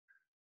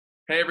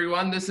Hey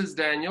everyone, this is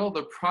Daniel,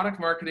 the Product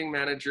Marketing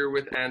Manager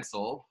with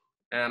Antsle,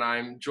 and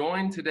I'm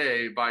joined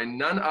today by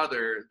none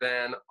other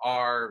than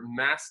our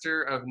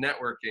Master of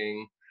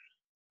Networking,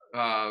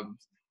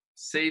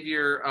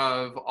 savior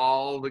of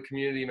all the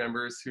community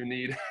members who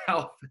need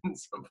help and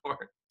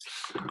support,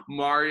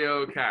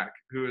 Mario Kak,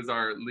 who is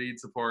our lead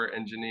support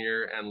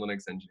engineer and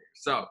Linux engineer.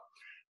 So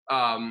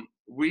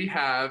we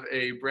have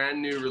a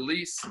brand new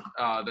release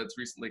that's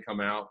recently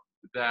come out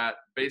that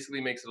basically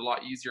makes it a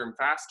lot easier and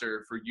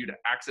faster for you to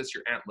access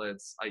your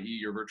antlets, i.e.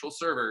 your virtual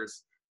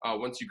servers,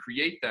 once you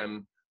create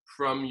them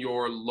from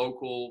your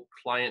local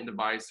client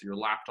device, your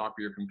laptop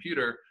or your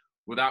computer,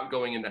 without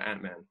going into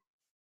antMan.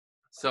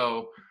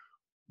 So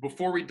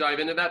before we dive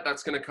into that,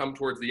 that's going to come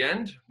towards the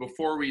end.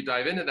 Before we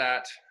dive into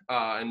that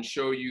and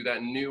show you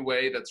that new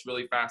way that's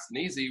really fast and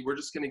easy, we're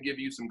just going to give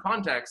you some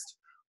context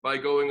by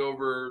going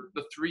over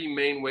the three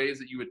main ways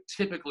that you would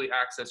typically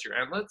access your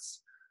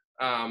antlets.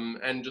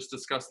 And just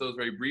discuss those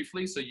very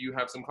briefly so you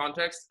have some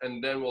context,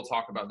 and then we'll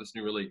talk about this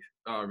new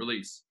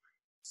release.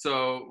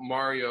 So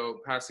Mario,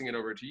 passing it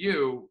over to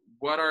you,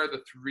 what are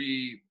the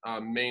three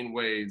main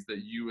ways that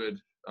you would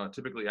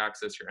typically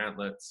access your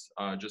antlets,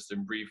 just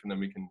in brief, and then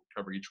we can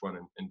cover each one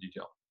in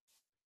detail?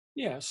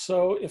 Yeah,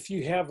 so if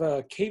you have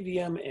a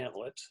KVM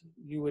antlet,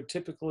 you would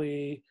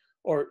typically,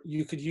 or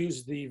you could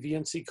use the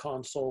VNC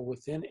Console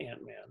within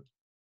antMan.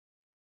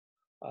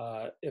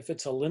 If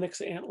it's a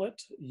Linux antlet,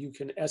 you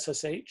can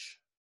SSH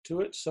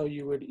to it. So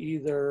you would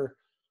either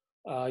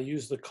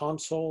use the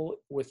console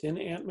within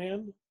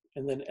antMan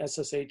and then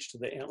SSH to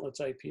the antlet's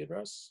IP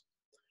address,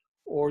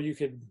 or you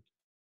could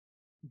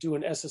do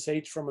an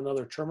SSH from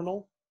another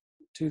terminal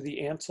to the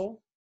Antsle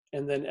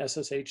and then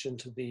SSH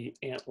into the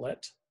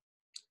antlet.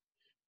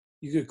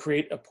 You could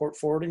create a port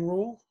forwarding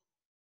rule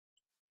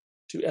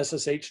to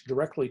SSH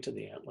directly to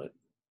the antlet,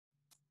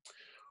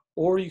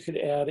 or you could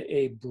add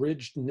a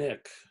Bridged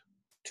NIC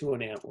to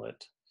an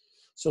antlet,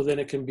 so then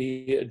it can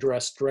be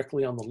addressed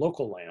directly on the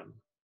local LAN,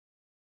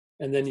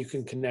 and then you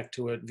can connect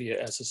to it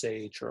via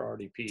SSH or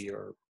RDP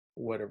or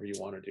whatever you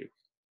want to do.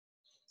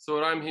 So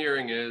what I'm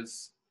hearing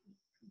is,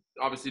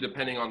 obviously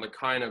depending on the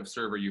kind of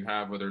server you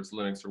have, whether it's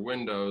Linux or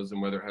Windows,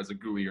 and whether it has a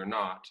GUI or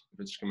not, if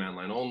it's command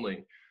line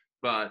only,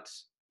 but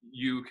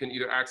you can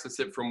either access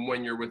it from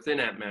when you're within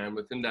antMan,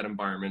 within that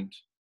environment,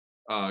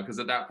 because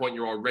at that point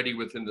you're already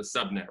within the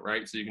subnet,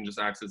 right? So you can just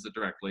access it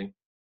directly.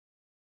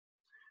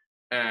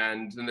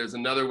 And then there's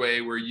another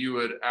way where you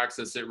would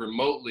access it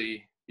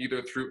remotely,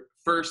 either through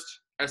first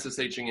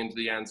SSHing into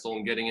the Antsle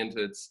and getting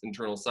into its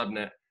internal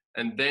subnet,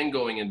 and then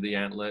going into the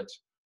antlet,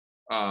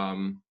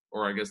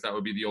 or I guess that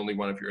would be the only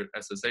one if you're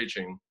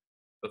SSHing.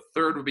 The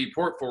third would be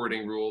port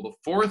forwarding rule. The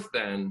fourth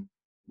then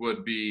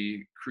would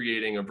be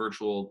creating a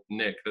virtual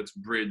NIC that's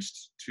bridged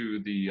to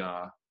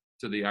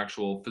the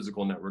actual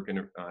physical network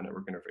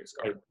interface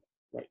card.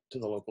 Right, to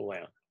the local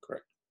LAN,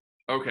 correct.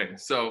 Okay,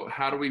 so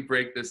how do we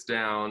break this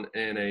down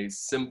in a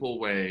simple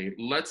way?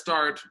 Let's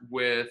start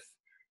with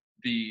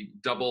the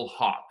double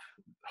hop,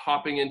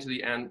 hopping into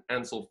the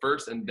Antsle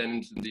first and then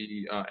into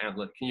the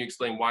antlet. Can you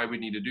explain why we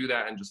need to do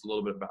that and just a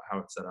little bit about how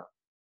it's set up?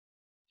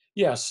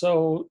 Yeah,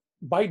 so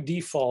by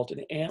default,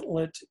 an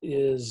antlet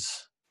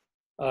is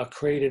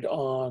created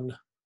on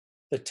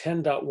the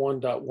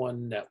 10.1.1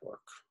 network,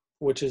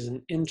 which is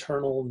an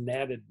internal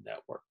NATed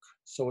network.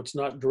 So it's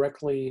not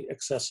directly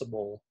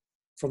accessible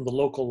from the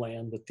local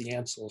LAN that the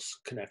Antle's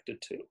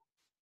connected to.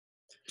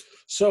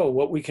 So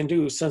what we can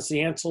do, since the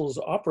Antle's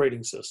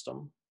operating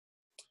system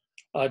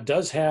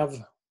does have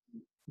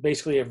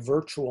basically a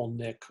virtual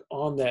NIC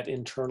on that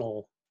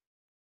internal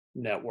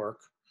network,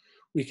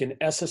 we can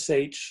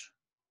SSH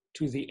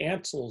to the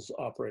Antle's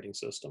operating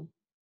system,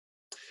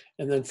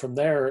 and then from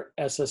there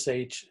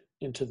SSH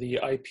into the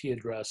IP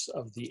address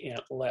of the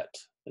antlet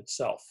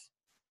itself.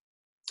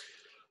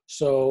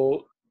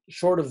 So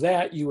short of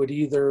that, you would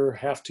either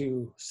have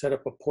to set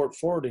up a port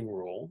forwarding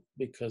rule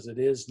because it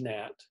is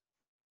NAT,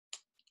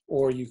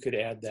 or you could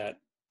add that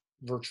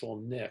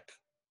virtual NIC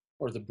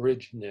or the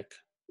bridge NIC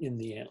in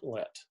the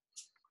antlet.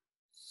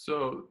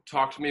 So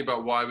talk to me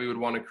about why we would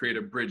want to create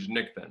a bridge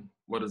NIC then.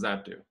 What does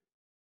that do?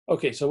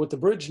 Okay, so with the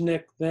bridge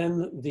NIC,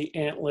 then the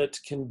antlet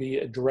can be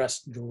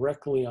addressed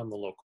directly on the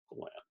local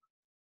LAN.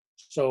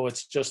 So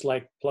it's just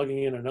like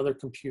plugging in another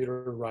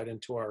computer right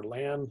into our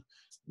LAN.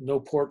 No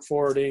port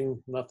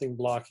forwarding, nothing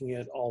blocking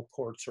it, all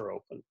ports are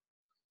open.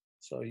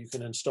 So you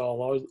can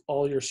install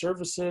all your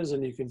services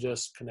and you can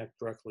just connect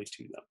directly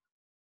to them.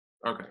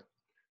 Okay.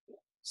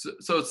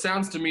 So it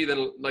sounds to me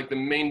that like the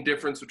main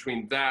difference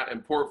between that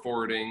and port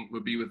forwarding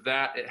would be with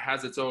that, it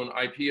has its own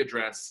IP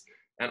address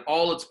and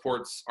all its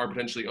ports are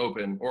potentially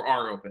open or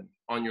are open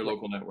on your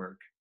local network.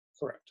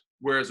 Correct.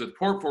 Whereas with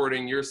port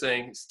forwarding, you're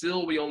saying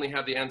still we only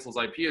have the Antle's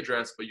IP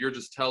address, but you're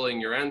just telling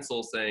your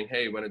Antsle saying,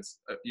 hey, when it's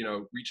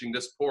reaching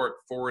this port,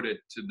 forward it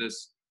to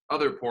this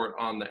other port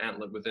on the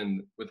antlet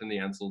within the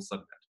Antsle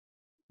subnet.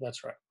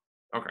 That's right.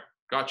 Okay,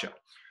 gotcha.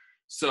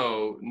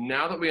 So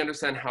now that we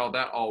understand how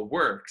that all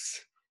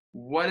works,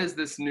 what is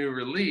this new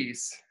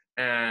release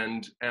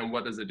and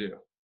what does it do?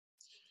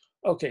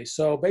 Okay,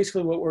 so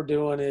basically what we're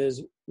doing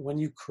is when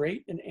you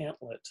create an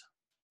antlet,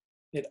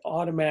 it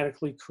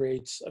automatically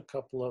creates a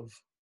couple of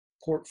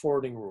port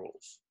forwarding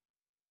rules,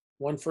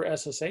 one for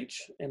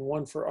SSH and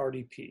one for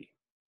RDP.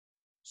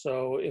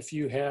 So if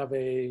you have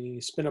a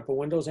spin up a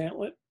Windows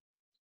antlet,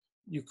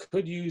 you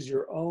could use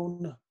your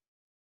own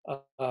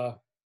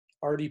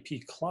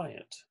RDP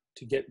client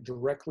to get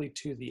directly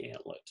to the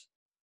antlet.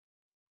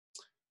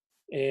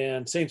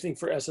 And same thing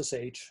for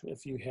SSH.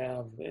 If you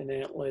have an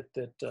antlet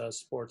that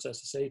supports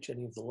SSH,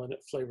 any of the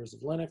flavors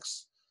of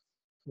Linux,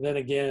 then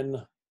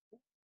again,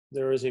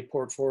 there is a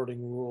port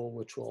forwarding rule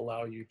which will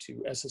allow you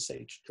to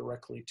SSH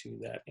directly to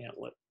that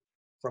antlet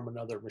from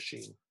another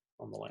machine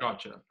on the LAN.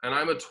 Gotcha. And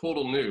I'm a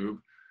total noob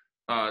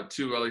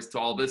to at least to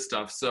all this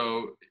stuff.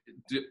 So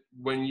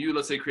when you,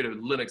 let's say, create a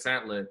Linux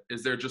antlet,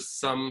 is there just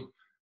some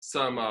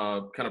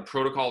kind of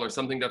protocol or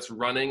something that's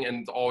running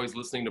and always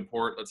listening to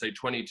port, let's say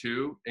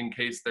 22, in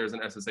case there's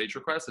an SSH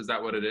request? Is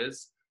that what it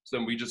is? So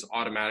then we just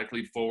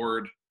automatically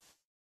forward?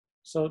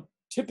 So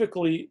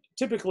typically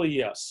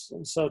yes.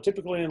 And so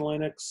typically in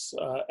Linux,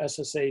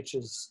 SSH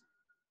is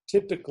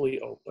typically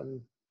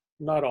open,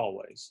 not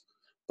always,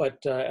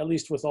 but at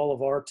least with all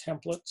of our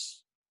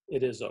templates,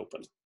 it is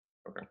open.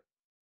 Okay.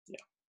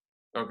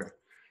 Yeah. Okay.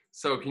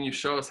 So can you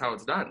show us how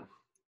it's done?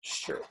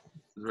 Sure.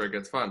 This is where it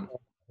gets fun.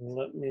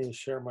 Let me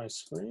share my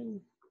screen.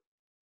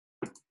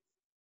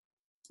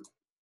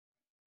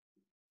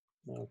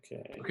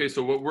 Okay. Okay,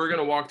 so what we're going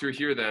to walk through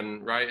here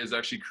then, right, is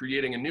actually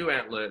creating a new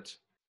antlet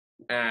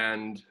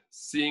and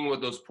seeing what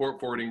those port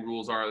forwarding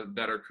rules are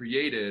that are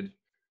created,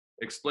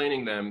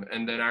 explaining them,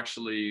 and then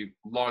actually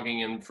logging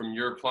in from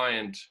your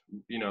client,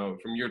 you know,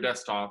 from your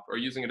desktop, or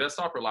using a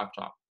desktop or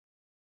laptop?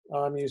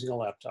 I'm using a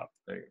laptop.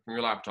 Okay, from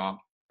your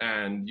laptop,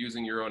 and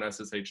using your own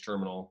SSH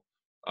terminal,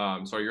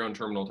 your own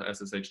terminal to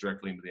SSH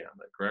directly into the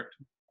antlet, correct?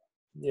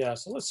 Yeah,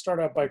 so let's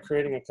start out by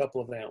creating a couple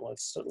of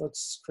antlets. So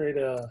let's create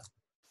a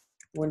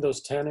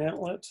Windows 10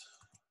 antlet.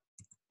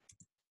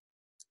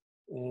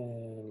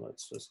 And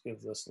let's just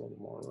give this a little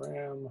more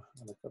RAM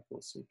and a couple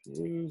of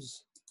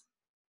CPUs.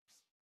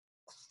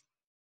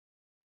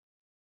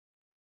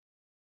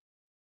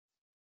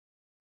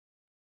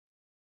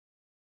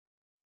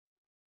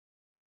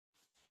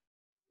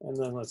 And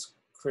then let's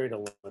create a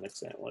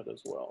Linux antlet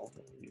as well.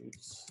 We'll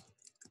use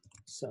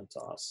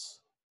CentOS.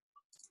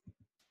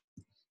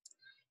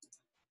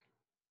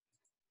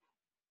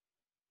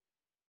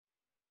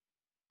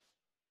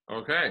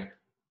 Okay.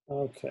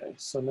 Okay,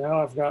 so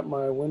now I've got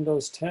my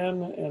Windows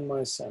 10 and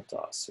my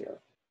CentOS here.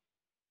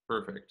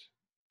 Perfect.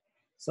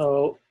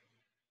 So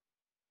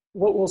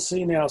what we'll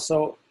see now,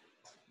 so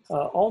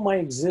all my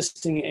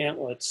existing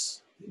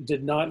antlets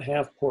did not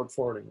have port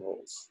forwarding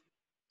rules.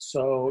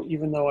 So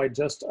even though I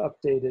just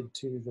updated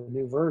to the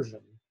new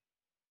version,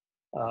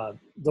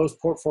 those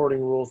port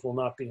forwarding rules will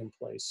not be in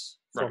place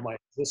for my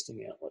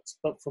existing antlets.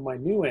 But for my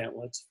new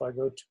antlets, if I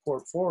go to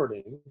port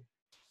forwarding,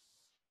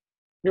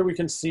 here we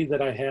can see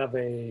that I have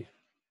a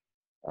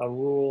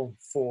rule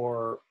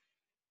for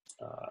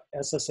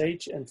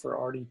SSH and for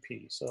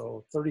RDP.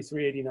 So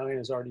 3389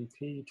 is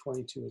RDP,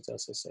 22 is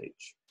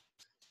SSH.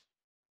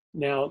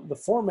 Now, the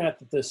format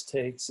that this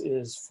takes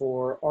is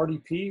for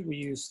RDP, we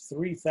use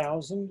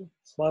 3000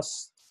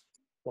 plus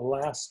the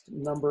last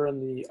number in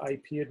the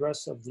IP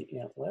address of the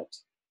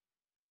antlet.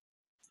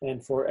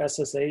 And for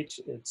SSH,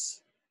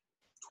 it's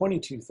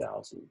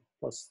 22,000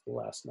 plus the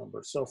last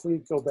number. So if we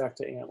go back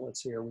to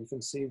antlets here, we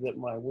can see that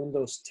my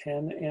Windows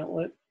 10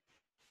 antlet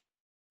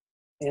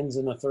ends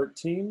in a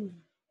 13,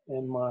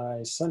 and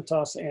my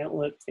CentOS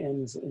antlet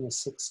ends in a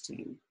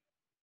 16.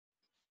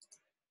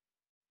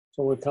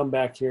 So when we come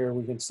back here,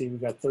 we can see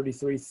we've got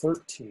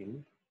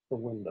 3313 for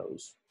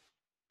Windows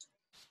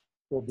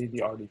will be the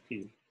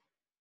RDP.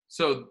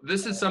 So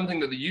this is something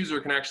that the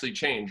user can actually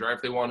change, right?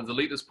 If they want to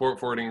delete this port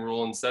forwarding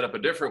rule and set up a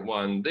different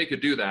one, they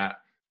could do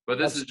that. But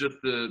this is just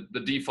the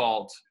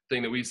default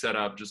thing that we set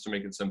up just to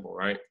make it simple,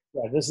 right?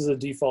 Yeah, this is a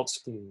default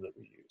scheme that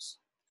we use.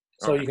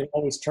 So you can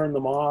always turn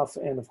them off,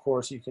 and of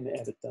course you can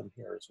edit them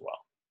here as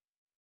well.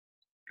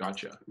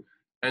 Gotcha.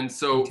 And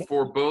so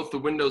for both the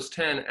Windows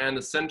 10 and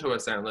the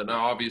CentOS antlet,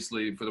 now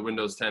obviously for the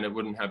Windows 10 it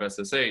wouldn't have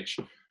SSH,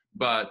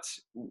 but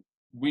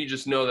we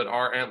just know that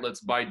our antlets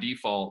by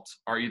default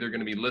are either going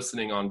to be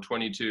listening on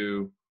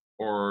 22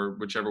 or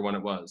whichever one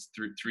it was,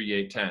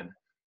 3810.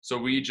 So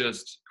we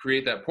just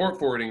create that port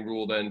forwarding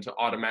rule then to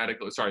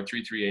automatically,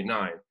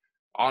 3389,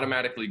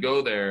 automatically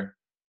go there.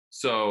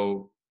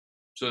 So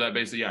that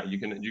basically, yeah, you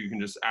can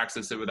just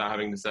access it without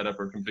having to set up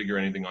or configure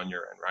anything on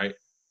your end, right?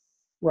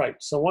 Right.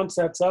 So once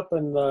that's up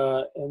and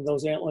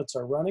those antlets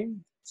are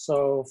running,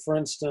 so for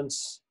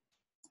instance,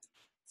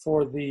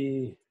 for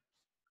the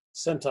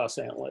CentOS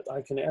antlet,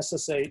 I can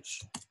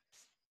SSH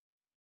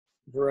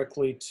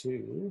directly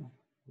to,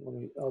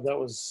 that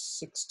was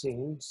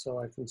 16, so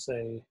I can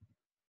say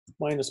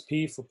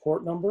 -P for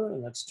port number,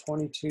 and that's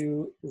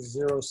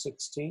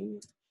 22016.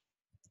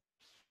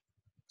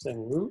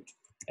 Saying root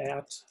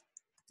at,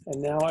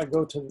 and now I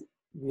go to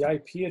the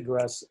IP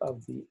address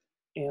of the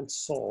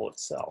Antsle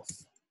itself.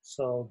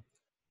 So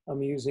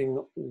I'm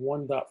using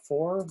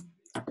 1.4,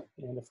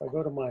 And if I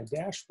go to my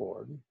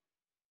dashboard,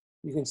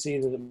 you can see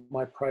that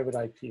my private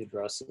IP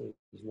address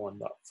is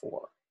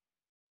 1.4.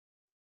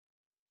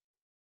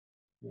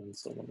 And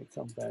so let me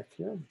come back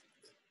here.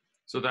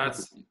 So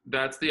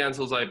that's the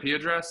Antle's IP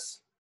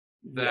address.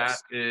 That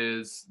Yes.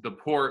 is the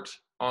port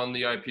on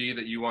the IP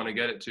that you want to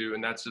get it to,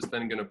 and that's just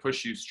then going to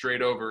push you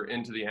straight over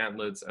into the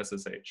Antlet's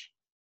SSH.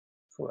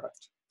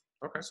 Correct.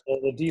 Okay. So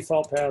the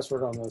default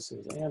password on this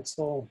is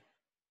Antsle.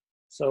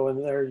 So in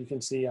there you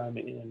can see I'm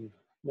in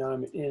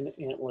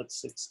Antlet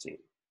 16.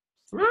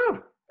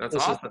 Woo! That's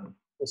awesome.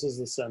 This is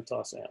the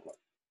CentOS Antlet.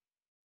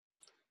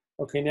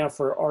 Okay, now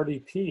for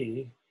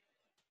RDP,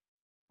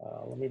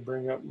 let me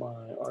bring up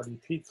my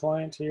RDP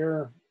client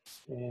here.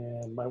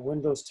 And my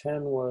Windows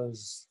 10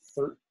 was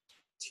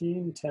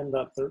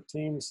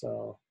 10.13,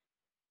 so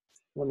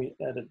let me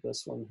edit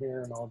this one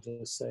here and I'll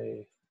just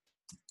say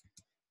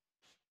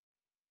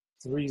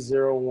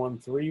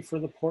 3013 for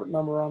the port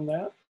number on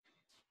that.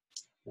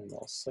 And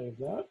I'll save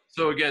that.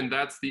 So again,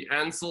 that's the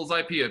Antle's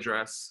IP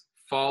address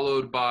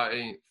followed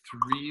by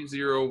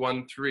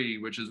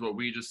 3013, which is what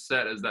we just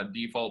set as that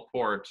default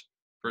port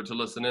for it to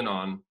listen in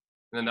on. And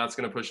then that's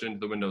going to push it into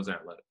the Windows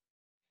Antlet.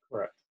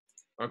 Correct.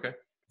 Okay.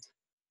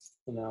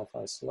 So now if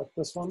I select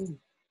this one,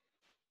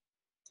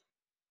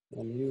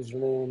 and the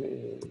username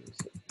is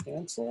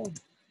Antsle,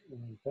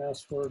 and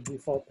password,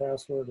 default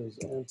password is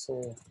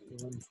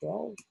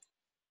Antsle112.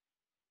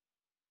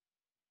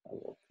 I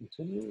will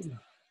continue.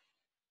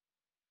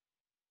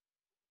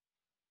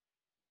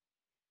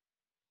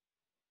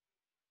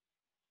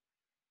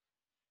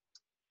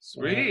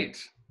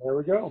 Sweet. There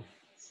we go.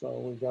 So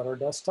we've got our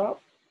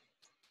desktop.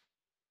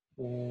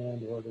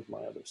 And where did my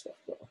other stuff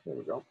go? Here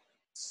we go.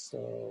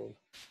 So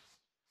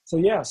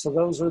yeah, so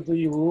those are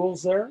the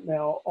rules there.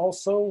 Now,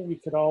 also, we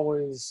could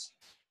always,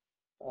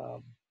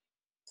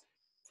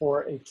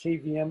 for a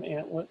KVM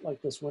antlet,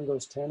 like this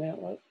Windows 10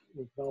 antlet,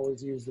 we can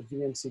always use the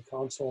VNC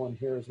Console in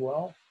here as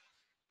well.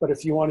 But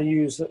if you want to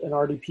use an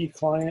RDP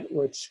client,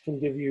 which can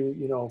give you,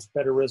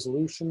 better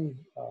resolution,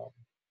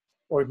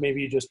 or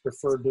maybe you just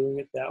prefer doing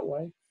it that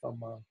way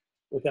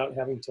without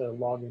having to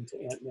log into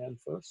antMan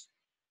first,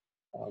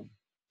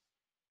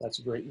 that's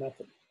a great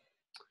method.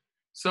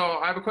 So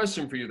I have a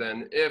question for you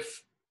then.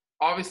 If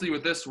obviously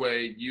with this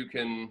way, you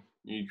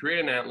create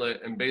an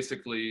antlet and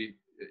basically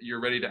you're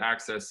ready to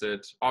access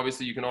it.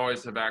 Obviously you can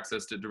always have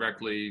access to it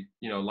directly,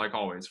 like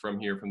always from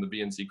here, from the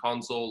VNC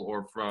console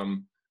or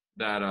from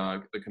that,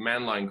 the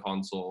command line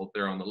console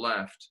there on the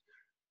left,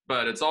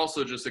 but it's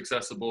also just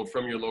accessible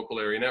from your local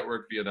area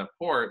network via that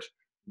port.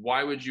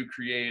 Why would you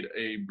create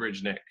a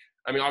Bridged NIC?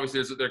 I mean,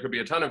 obviously there could be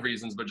a ton of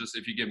reasons, but just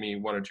if you give me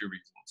one or two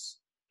reasons.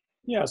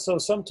 Yeah, so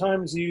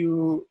sometimes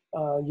you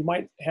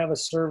might have a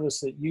service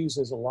that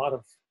uses a lot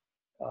of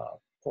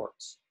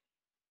ports,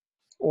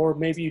 or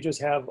maybe you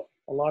just have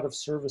a lot of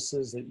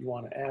services that you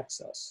want to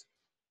access.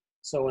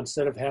 So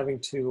instead of having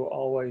to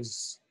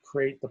always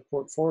create the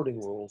port forwarding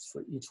rules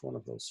for each one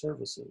of those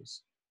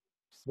services,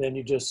 then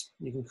you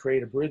can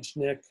create a Bridged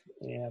NIC,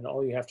 and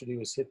all you have to do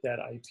is hit that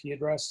IP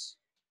address,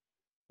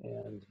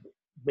 and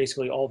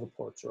basically all the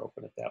ports are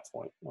open at that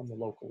point on the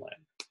local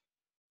LAN.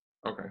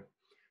 Okay.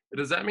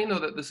 Does that mean though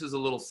that this is a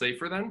little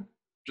safer then?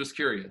 Just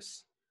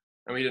curious.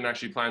 And we didn't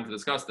actually plan to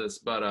discuss this,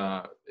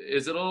 but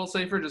is it a little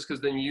safer just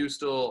because then you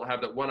still have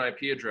that one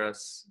IP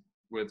address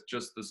with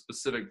just the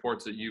specific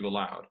ports that you've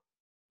allowed?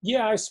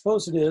 Yeah, I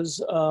suppose it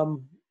is.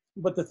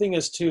 But the thing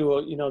is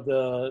too,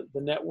 the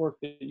network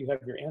that you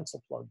have your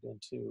Antsle plugged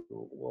into,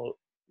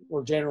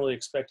 we're generally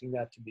expecting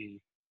that to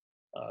be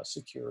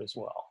secure as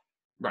well.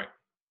 Right.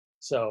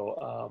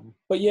 So,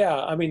 but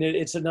yeah, I mean,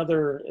 it's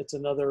another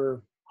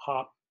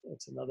hop,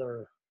 it's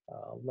another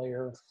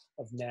layer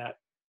of NAT.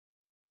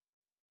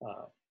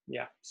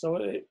 Yeah, so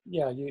it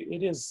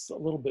is a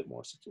little bit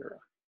more secure.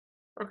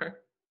 Okay,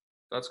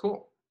 that's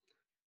cool.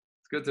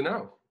 It's good to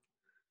know.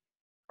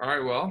 All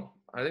right, well,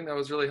 I think that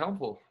was really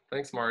helpful.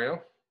 Thanks,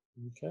 Mario.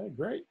 Okay,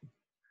 great.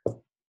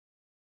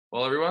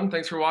 Well, everyone,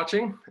 thanks for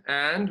watching,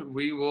 and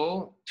we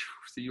will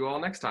see you all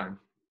next time.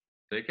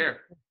 Take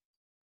care.